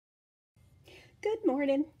Good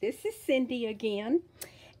morning. This is Cindy again,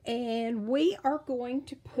 and we are going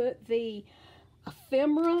to put the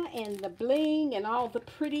ephemera and the bling and all the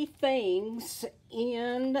pretty things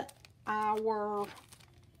in our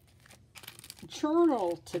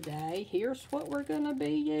journal today. Here's what we're going to be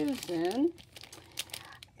using.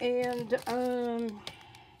 And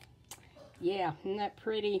yeah, isn't that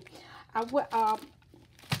pretty? I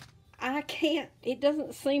can't, it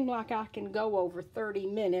doesn't seem like I can go over 30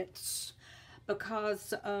 minutes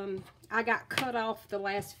because I got cut off the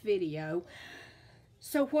last video.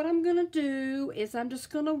 So what I'm going to do is I'm just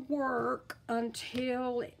going to work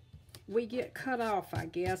until we get cut off, I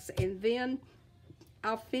guess, and then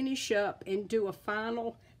I'll finish up and do a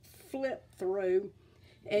final flip through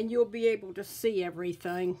and you'll be able to see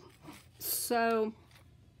everything. So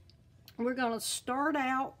we're going to start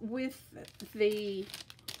out with the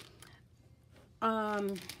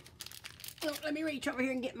let me reach over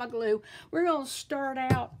here and get my glue. We're going to start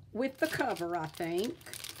out with the cover, I think.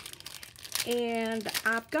 And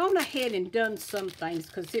I've gone ahead and done some things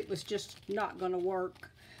because it was just not going to work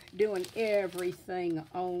doing everything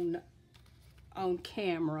on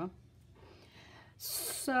camera.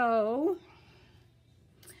 So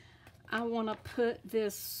I want to put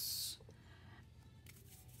this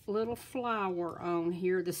little flower on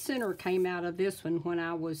here. The center came out of this one when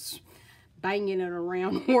I was banging it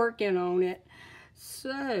around working on it.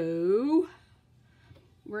 So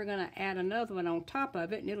we're going to add another one on top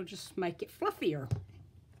of it and it'll just make it fluffier.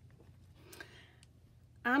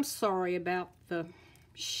 I'm sorry about the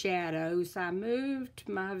shadows. I moved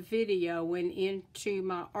my video into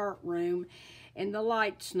my art room and the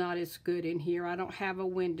light's not as good in here. I don't have a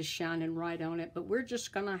window shining right on it, but we're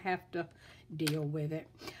just going to have to deal with it.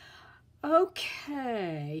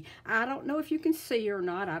 Okay, I don't know if you can see or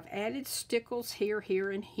not. I've added stickles here,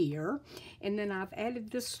 here, and here. And then I've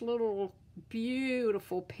added this little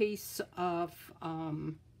beautiful piece of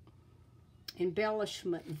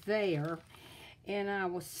embellishment there. And I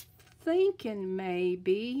was thinking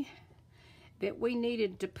maybe that we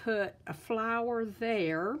needed to put a flower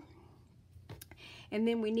there. And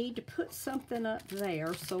then we need to put something up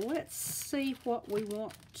there. So let's see what we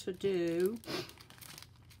want to do.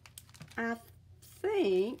 I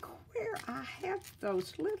think where I have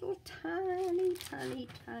those little tiny,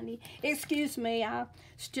 excuse me, I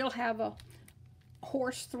still have a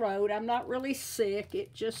hoarse throat. I'm not really sick.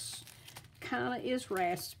 It just kind of is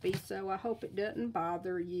raspy, so I hope it doesn't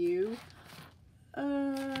bother you.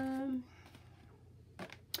 Let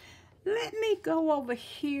me go over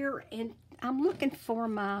here and I'm looking for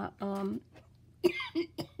my,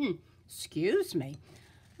 excuse me,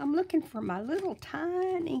 I'm looking for my little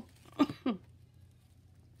tiny,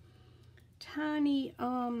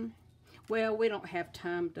 well, we don't have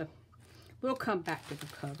time to, we'll come back to the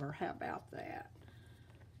cover. How about that?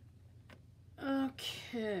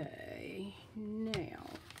 Okay, now,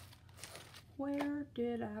 where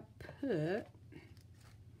did I put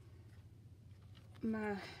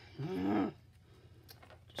my,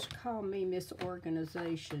 just call me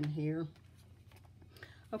misorganization here.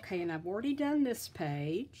 Okay, and I've already done this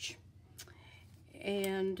page,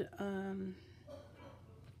 and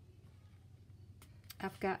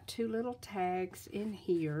I've got two little tags in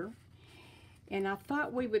here, and I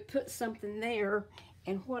thought we would put something there,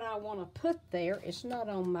 and what I want to put there is not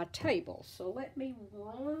on my table. So let me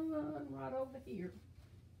run right over here.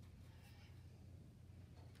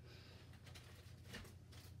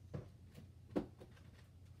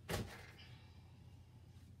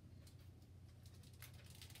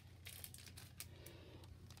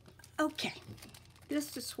 Okay,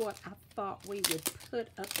 this is what I thought we would put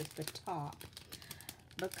up at the top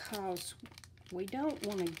because we don't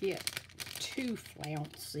want to get too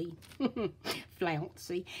flouncy.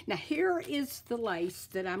 Flouncy. Now here is the lace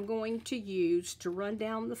that I'm going to use to run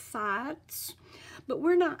down the sides, but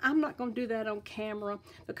I'm not going to do that on camera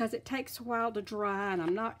because it takes a while to dry,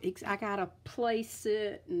 and I gotta place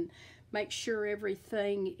it and make sure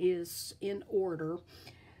everything is in order.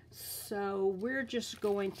 So we're just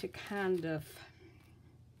going to kind of,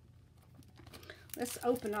 let's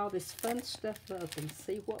open all this fun stuff up and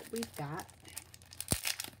see what we've got.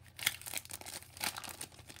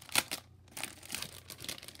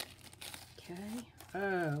 Okay.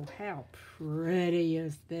 Oh, how pretty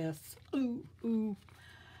is this? Ooh, ooh.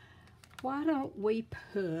 Why don't we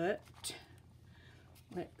put,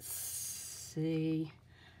 let's see.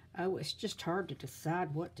 Oh, it's just hard to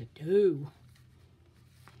decide what to do.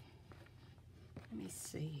 Let me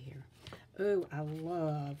see here. Oh, I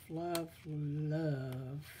love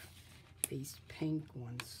these pink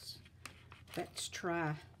ones. Let's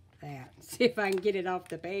try that. See if I can get it off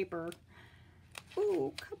the paper.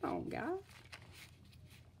 Oh, come on, guys.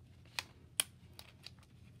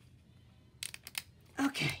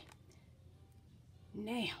 Okay.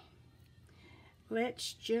 Now,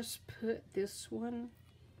 let's just put this one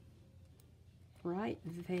right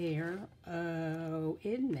there. Oh,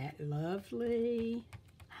 isn't that lovely?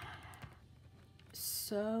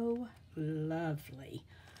 So lovely.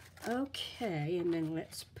 Okay, and then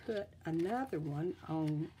let's put another one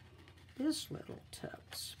on this little tuck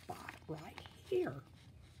spot right here.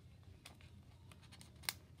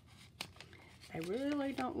 They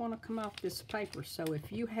really don't want to come off this paper, so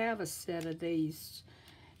if you have a set of these,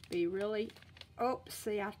 be really, oh,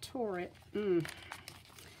 see, I tore it.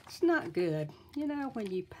 It's not good. You know, when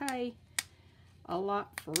you pay a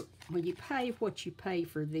lot for, when you pay what you pay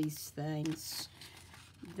for these things,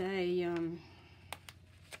 they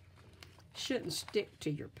shouldn't stick to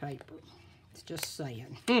your paper. It's just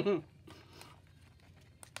saying.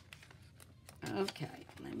 Okay,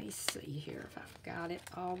 let me see here if I've got it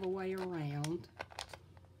all the way around.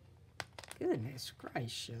 Goodness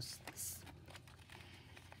gracious.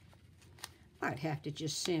 I'd have to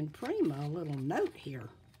just send Prima a little note here.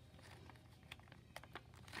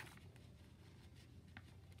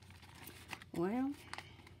 Well,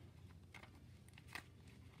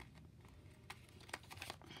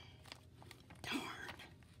 darn.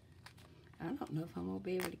 I don't know if I'm going to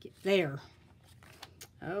be able to get there.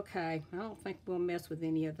 Okay, I don't think we'll mess with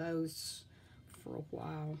any of those for a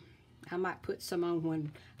while. I might put some on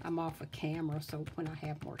when I'm off of camera, so when I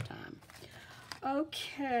have more time.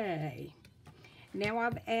 Okay, now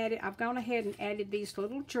I've gone ahead and added these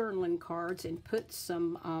little journaling cards and put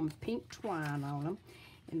some pink twine on them,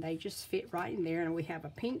 and they just fit right in there. And we have a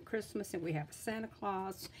pink Christmas and we have a Santa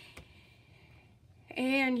Claus.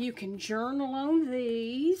 And you can journal on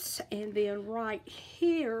these, and then right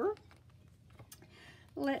here,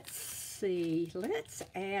 let's see, let's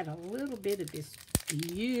add a little bit of this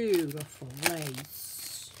beautiful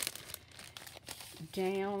lace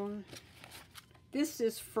down. This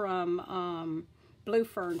is from Blue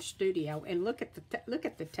Fern Studio, and look at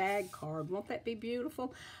the tag card. Won't that be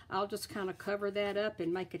beautiful? I'll just kind of cover that up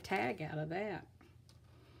and make a tag out of that.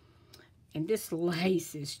 And this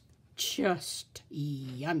lace is just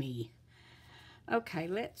yummy. Okay,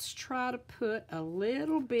 let's try to put a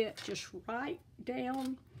little bit just right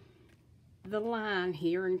down the line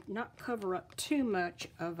here and not cover up too much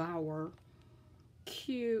of our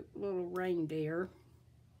cute little reindeer.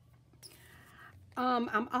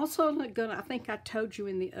 I'm also gonna, I think I told you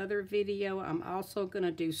in the other video, I'm also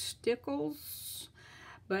gonna do stickles,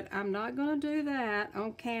 but I'm not gonna do that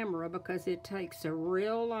on camera because it takes a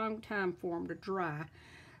real long time for them to dry.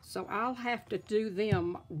 So I'll have to do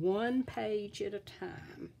them one page at a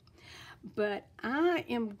time. But I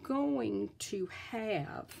am going to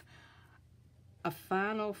have a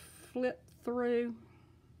final flip through.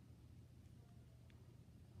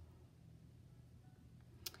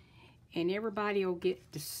 And everybody will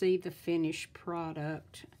get to see the finished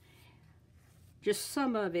product. Just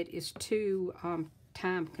some of it is too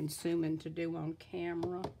time consuming to do on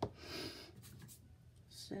camera.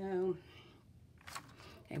 So,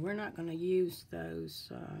 and we're not going to use those.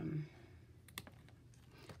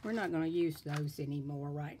 We're not going to use those anymore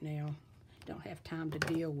right now. Don't have time to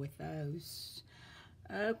deal with those.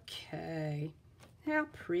 Okay. How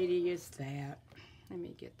pretty is that? Let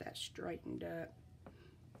me get that straightened up.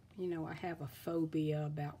 You know, I have a phobia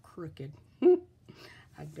about crooked.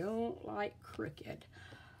 I don't like crooked.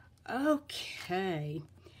 Okay.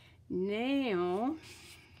 Now,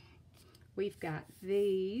 we've got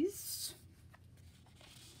these.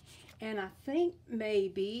 And I think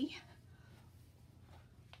maybe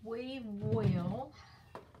we will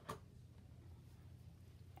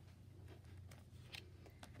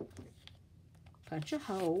punch a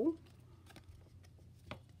hole.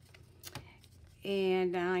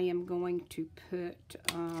 And I am going to put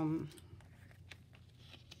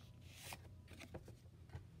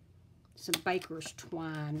some baker's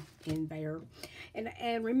twine in there.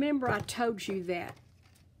 And remember I told you that,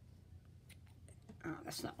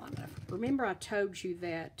 that's not long enough. Remember I told you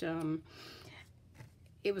that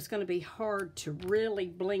it was going to be hard to really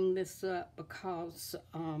bling this up because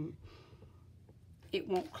it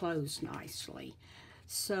won't close nicely.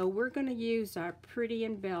 So we're going to use our pretty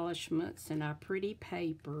embellishments and our pretty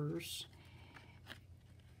papers.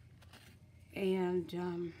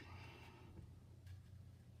 And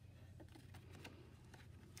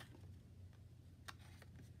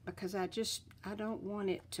because I don't want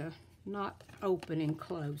it to not open and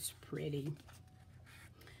close pretty.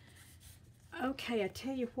 Okay, I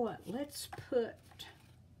tell you what, let's put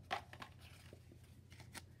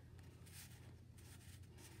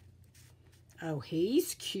Oh,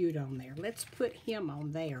 he's cute on there. Let's put him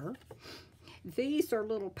on there. These are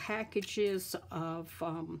little packages of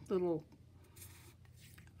little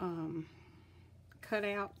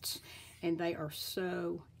cutouts, and they are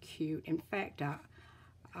so cute. In fact, I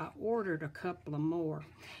ordered a couple of more,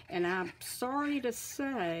 and I'm sorry to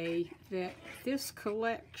say that this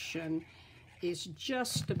collection is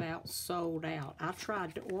just about sold out. I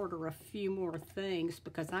tried to order a few more things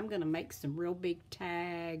because I'm going to make some real big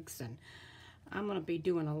tags, and I'm going to be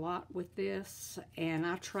doing a lot with this, and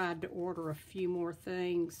I tried to order a few more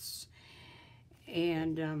things,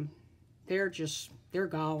 and they're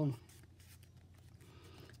gone.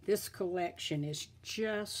 This collection is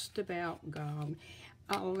just about gone.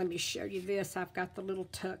 Oh, let me show you this. I've got the little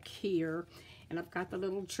tuck here, and I've got the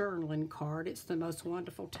little journaling card. It's the most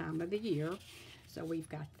wonderful time of the year. So we've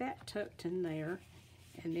got that tucked in there,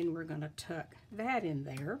 and then we're going to tuck that in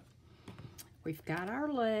there. We've got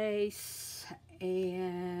our lace,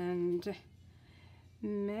 and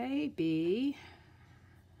maybe,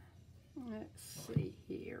 let's see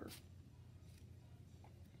here.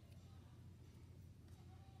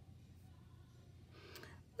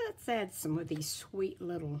 Let's add some of these sweet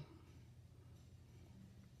little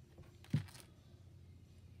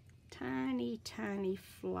tiny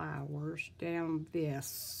flowers down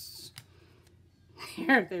this.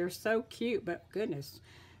 They're so cute, but goodness,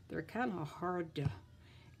 they're kind of hard to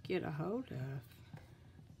get a hold of.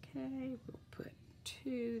 Okay, we'll put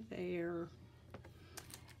 2 there.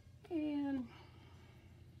 And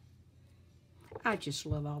I just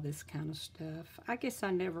love all this kind of stuff. I guess I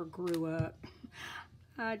never grew up.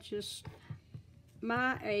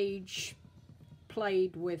 My age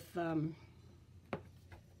played with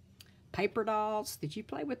paper dolls. Did you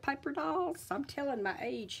play with paper dolls? I'm telling my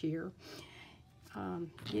age here.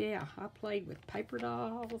 Yeah, I played with paper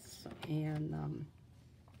dolls. And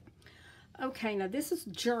okay, now this is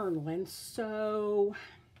journaling, so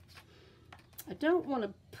I don't want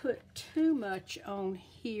to put too much on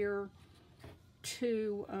here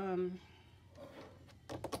to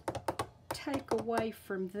take away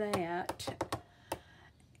from that.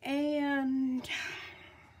 And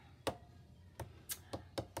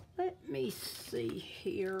let me see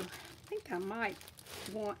here. I think I might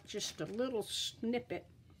want just a little snippet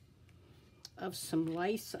of some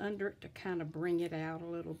lace under it to kind of bring it out a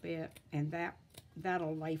little bit, and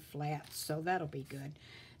that'll lay flat, so that'll be good.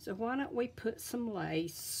 So why don't we put some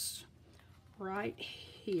lace right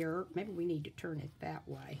here. Maybe we need to turn it that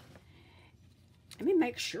way. Let me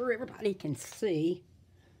make sure everybody can see.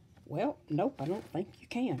 Well, nope, I don't think you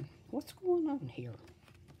can. What's going on here?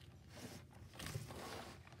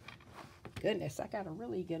 Goodness, I gotta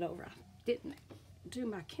really get over. I didn't do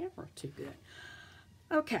my camera too good.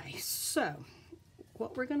 Okay, so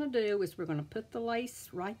what we're gonna do is we're gonna put the lace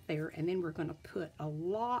right there, and then we're gonna put a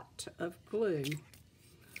lot of glue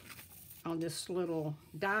on this little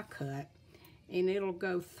die cut, and it'll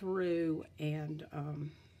go through and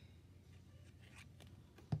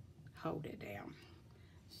hold it down.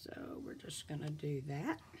 So we're just gonna do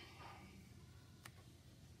that.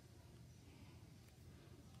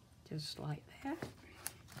 Just like that.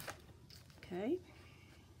 Okay.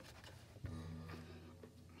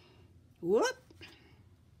 Whoop!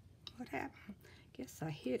 What happened? Guess I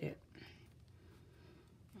hit it.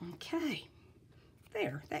 Okay.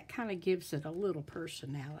 There. That kind of gives it a little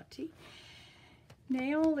personality.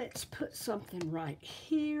 Now let's put something right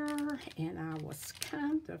here. And I was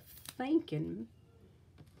kind of thinking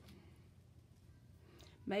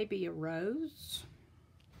maybe a rose.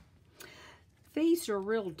 These are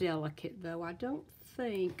real delicate, though. I don't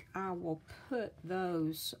think I will put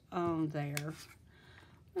those on there.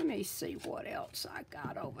 Let me see what else I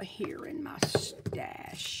got over here in my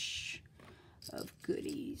stash of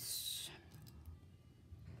goodies.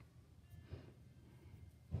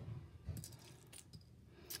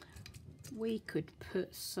 We could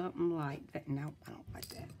put something like that. No, I don't like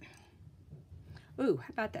that. Ooh, how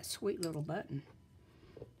about that sweet little button?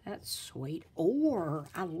 That's sweet. Or,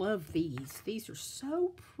 I love these. These are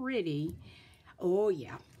so pretty. Oh,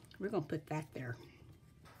 yeah. We're going to put that there.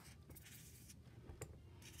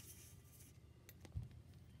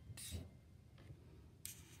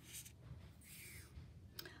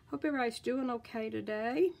 Hope everybody's doing okay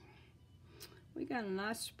today. We got a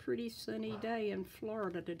nice, pretty sunny day in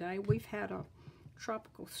Florida today. We've had a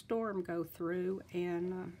tropical storm go through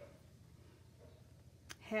and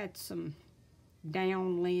had some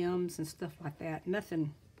down limbs and stuff like that.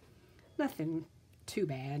 Nothing too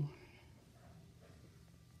bad.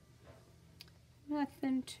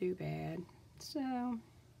 Nothing too bad. So,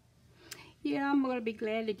 yeah, I'm going to be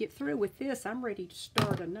glad to get through with this. I'm ready to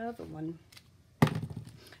start another one.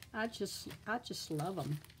 I just love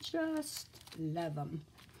them. Just love them.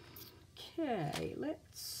 Okay,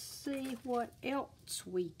 let's see what else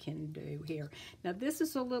we can do here. Now this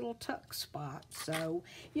is a little tuck spot, so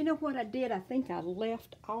you know what I did? I think I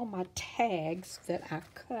left all my tags that I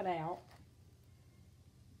cut out.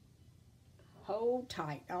 Hold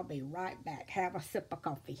tight, I'll be right back. Have a sip of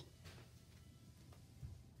coffee.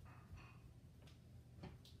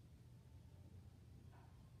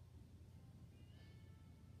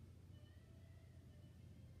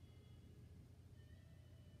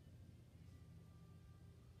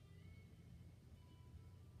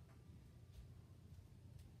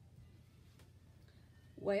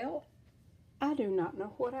 Well, I do not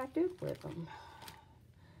know what I did with them.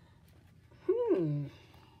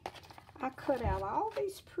 I cut out all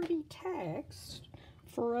these pretty tags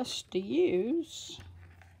for us to use.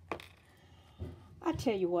 I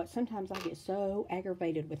tell you what, sometimes I get so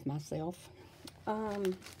aggravated with myself. I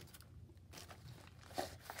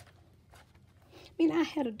mean, I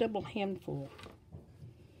had a double handful.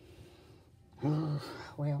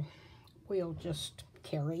 Well, we'll just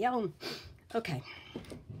carry on. Okay.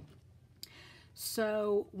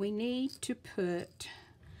 So we need to put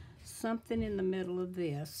something in the middle of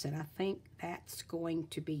this, and I think that's going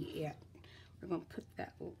to be it. We're going to put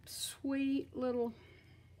that little sweet little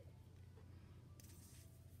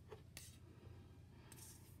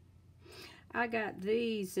I got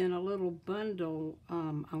these in a little bundle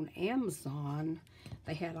on Amazon.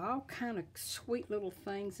 They had all kind of sweet little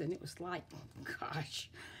things, and it was like, gosh,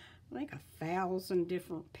 I think 1,000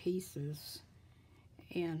 different pieces.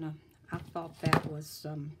 And I thought that was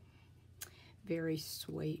very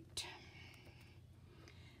sweet.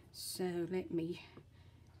 So let me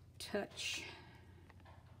touch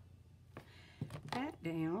that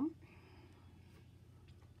down.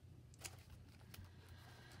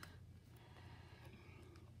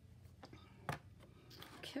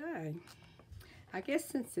 Okay, I guess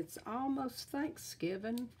since it's almost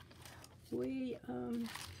Thanksgiving, we,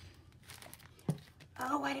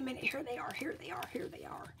 oh, wait a minute, here they are, here they are, here they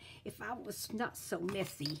are. If I was not so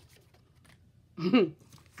messy, I'd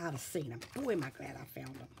have seen them. Boy, am I glad I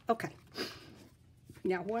found them. Okay,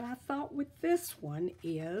 now what I thought with this one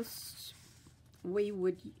is we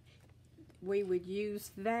would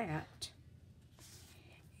use that,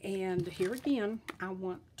 and here again, I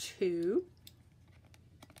want to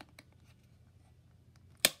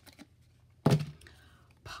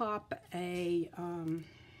pop a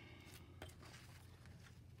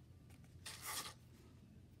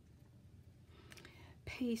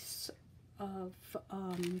piece of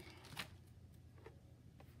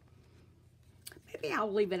maybe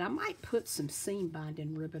I'll leave it. I might put some seam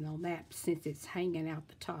binding ribbon on that since it's hanging out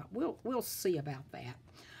the top. We'll see about that.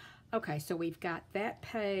 Okay, so we've got that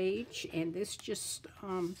page, and this just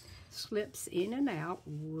slips in and out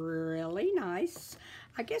really nice.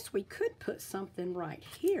 I guess we could put something right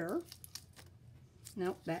here.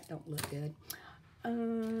 Nope, that don't look good.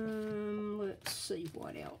 Let's see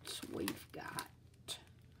what else we've got.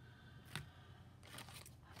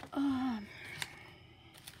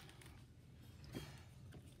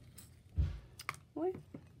 What?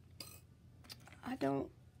 I don't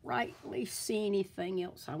rightly see anything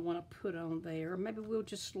else I want to put on there. Maybe we'll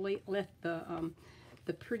just let the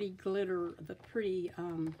pretty glitter, the pretty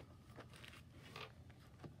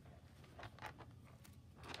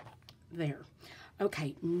there.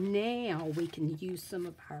 Okay, now we can use some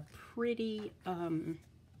of our pretty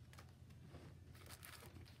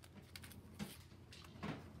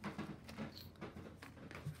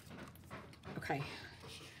okay,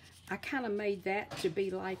 I kind of made that to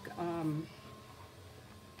be like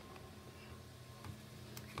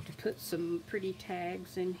to put some pretty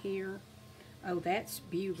tags in here. Oh, that's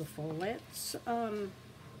beautiful.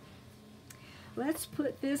 Let's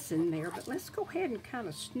put this in there, but let's go ahead and kind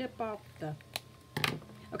of snip off the...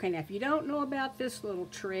 Okay, now if you don't know about this little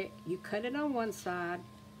trick, you cut it on one side,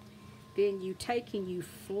 then you take and you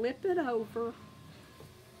flip it over,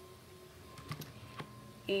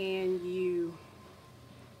 and you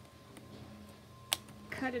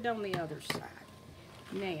cut it on the other side.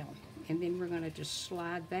 Now, and then we're going to just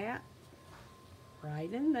slide that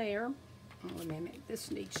right in there. Oh, wait a minute, this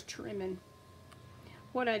needs trimming.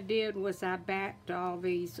 What I did was I backed all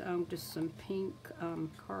these onto some pink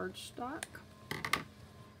cardstock.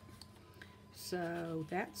 So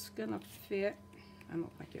that's gonna fit. I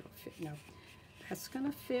don't think it'll fit, no. That's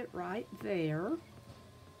gonna fit right there.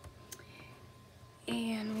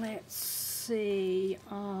 And let's see,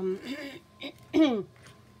 oh,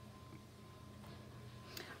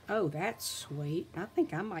 that's sweet. I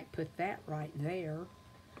think I might put that right there.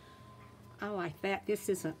 I like that. This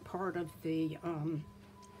isn't part of the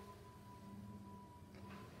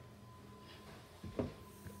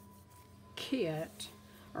kit,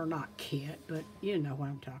 or not kit, but you know what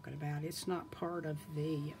I'm talking about. It's not part of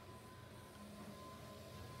the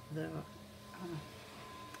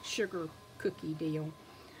sugar cookie deal,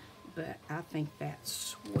 but I think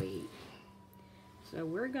that's sweet. So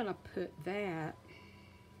we're gonna put that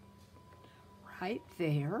right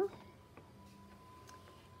there,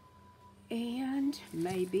 and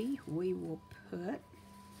maybe we will put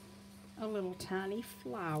a little tiny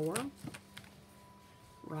flower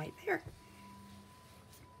right there.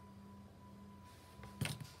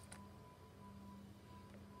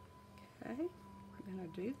 Okay, we're gonna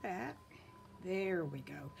do that. There we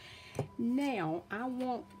go. Now I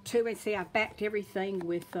want to, and see, I backed everything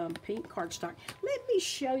with pink cardstock. Let me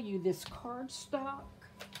show you this cardstock.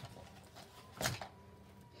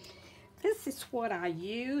 This is what I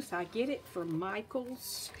use. I get it from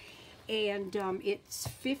Michael's, and it's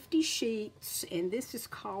 50 sheets, and this is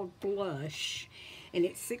called Blush, and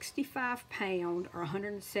it's 65 pound or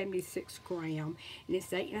 176 gram, and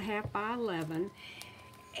it's 8.5 by 11,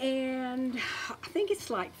 and I think it's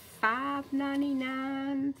like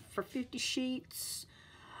 $5.99 for 50 sheets,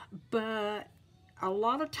 but a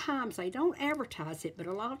lot of times, they don't advertise it, but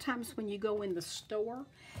a lot of times when you go in the store,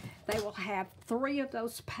 they will have 3 of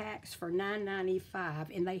those packs for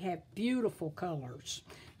 $9.95, and they have beautiful colors.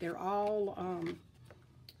 They're all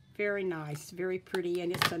very nice, very pretty,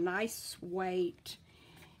 and it's a nice weight,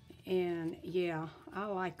 and yeah, I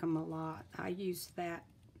like them a lot. I use that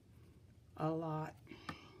a lot.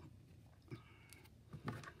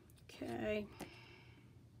 Okay.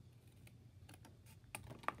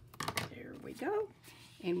 There we go.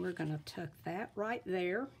 And we're going to tuck that right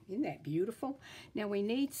there. Isn't that beautiful? Now we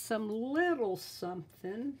need some little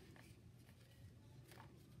something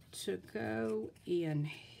to go in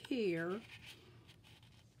here.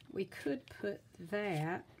 We could put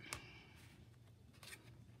that.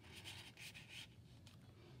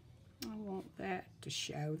 I want that to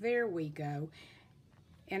show. There we go.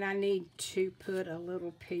 And I need to put a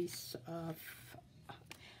little piece of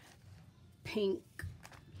pink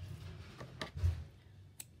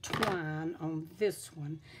twine on this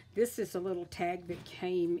one. This is a little tag that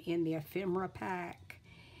came in the ephemera pack,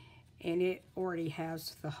 and it already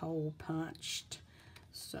has the hole punched.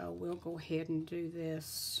 So we'll go ahead and do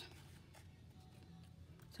this.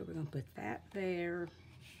 So we're going to put that there,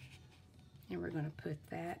 and we're going to put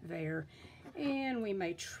that there, and we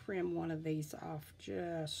may trim one of these off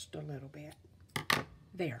just a little bit.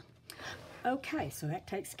 There. Okay, so that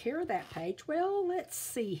takes care of that page. Well, let's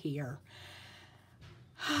see here.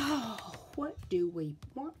 Oh, what do we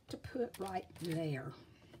want to put right there?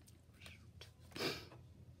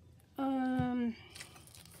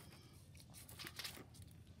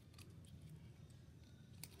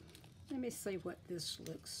 Let me see what this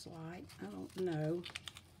looks like. I don't know.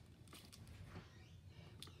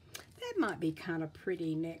 That might be kind of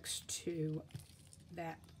pretty next to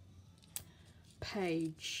that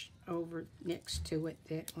page over next to it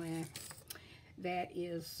that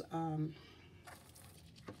is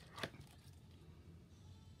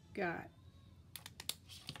got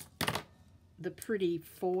the pretty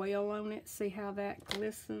foil on it. See how that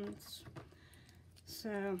glistens?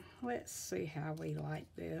 So let's see how we like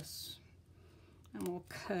this. And we'll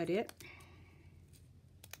cut it.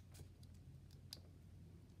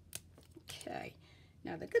 Okay.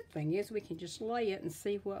 Now the good thing is we can just lay it and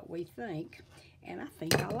see what we think. And I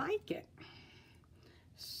think I like it.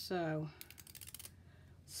 So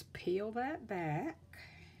let's peel that back.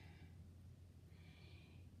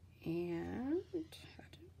 And I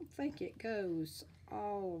don't think it goes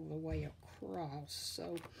all the way across.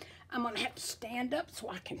 So I'm going to have to stand up so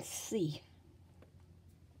I can see.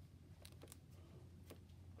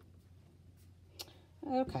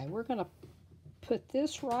 Okay, we're going to put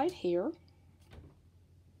this right here.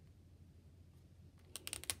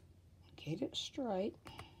 Get it straight.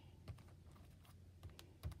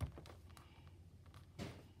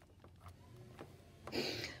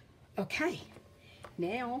 Okay,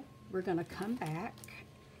 now we're going to come back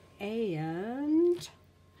and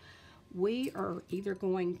we are either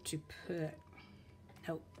going to put,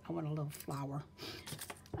 nope, I want a little flower.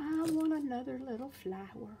 I want another little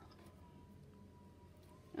flower.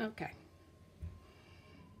 Okay.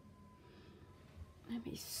 Let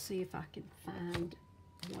me see if I can find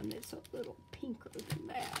one that's a little pinker than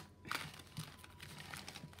that.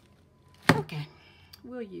 Okay,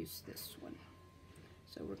 we'll use this one.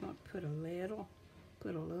 So we're going to put a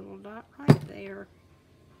little dot right there,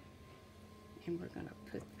 and we're going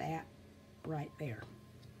to put that right there.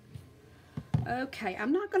 Okay,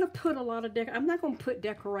 I'm not going to put a lot of I'm not going to put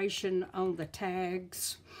decoration on the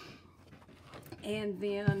tags. And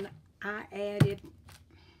then I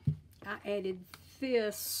added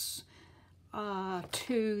this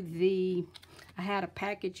to the, I had a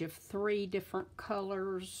package of 3 different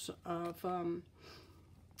colors of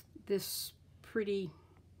this pretty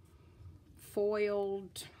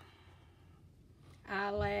foiled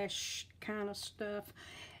eyelash kind of stuff.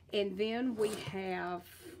 And then we have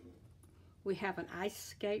an ice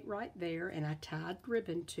skate right there, and I tied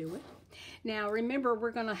ribbon to it. Now remember,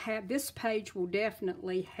 we're going to have, this page will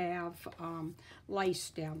definitely have lace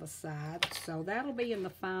down the side, so that'll be in the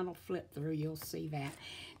final flip through. You'll see that.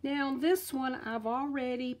 Now this one, I've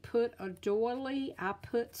already put a doily. I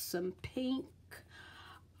put some pink,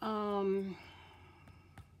 oh,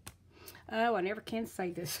 I never can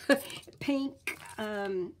say this, pink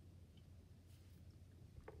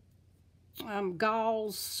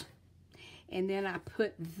gauze, and then I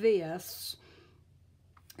put this.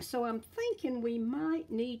 So I'm thinking we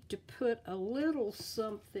might need to put a little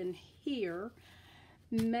something here.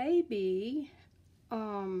 Maybe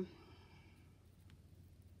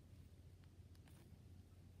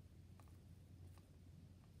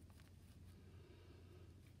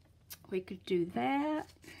we could do that,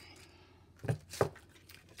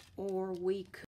 or we could